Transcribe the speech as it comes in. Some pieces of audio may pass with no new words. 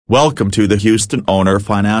Welcome to the Houston Owner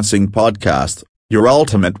Financing Podcast, your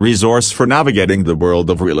ultimate resource for navigating the world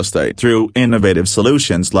of real estate through innovative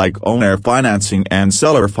solutions like owner financing and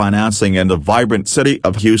seller financing in the vibrant city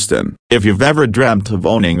of Houston. If you've ever dreamt of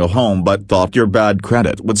owning a home but thought your bad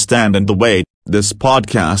credit would stand in the way, this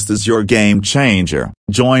podcast is your game changer.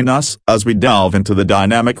 Join us as we delve into the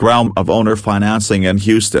dynamic realm of owner financing in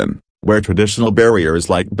Houston, where traditional barriers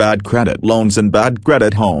like bad credit loans and bad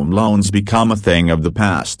credit home loans become a thing of the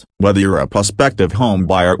past. Whether you're a prospective home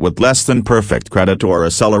buyer with less than perfect credit or a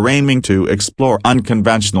seller aiming to explore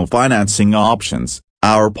unconventional financing options,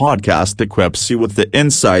 our podcast equips you with the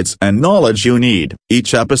insights and knowledge you need.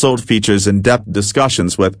 Each episode features in-depth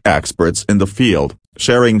discussions with experts in the field,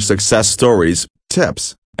 sharing success stories,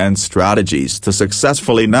 tips, and strategies to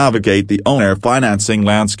successfully navigate the owner financing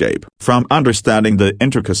landscape. From understanding the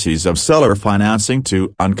intricacies of seller financing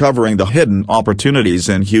to uncovering the hidden opportunities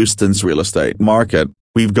in Houston's real estate market,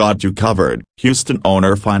 we've got you covered. Houston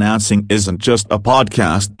Owner Financing isn't just a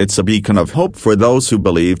podcast, it's a beacon of hope for those who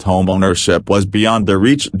believed home ownership was beyond their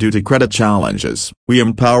reach due to credit challenges. We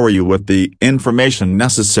empower you with the information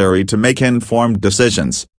necessary to make informed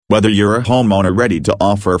decisions. Whether you're a homeowner ready to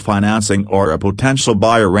offer financing or a potential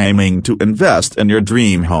buyer aiming to invest in your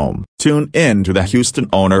dream home, tune in to the Houston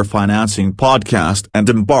Owner Financing Podcast and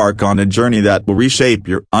embark on a journey that will reshape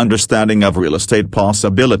your understanding of real estate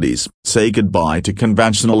possibilities. Say goodbye to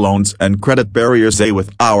conventional loans and credit barriers.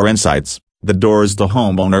 With our insights, the doors to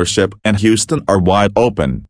home ownership in Houston are wide open.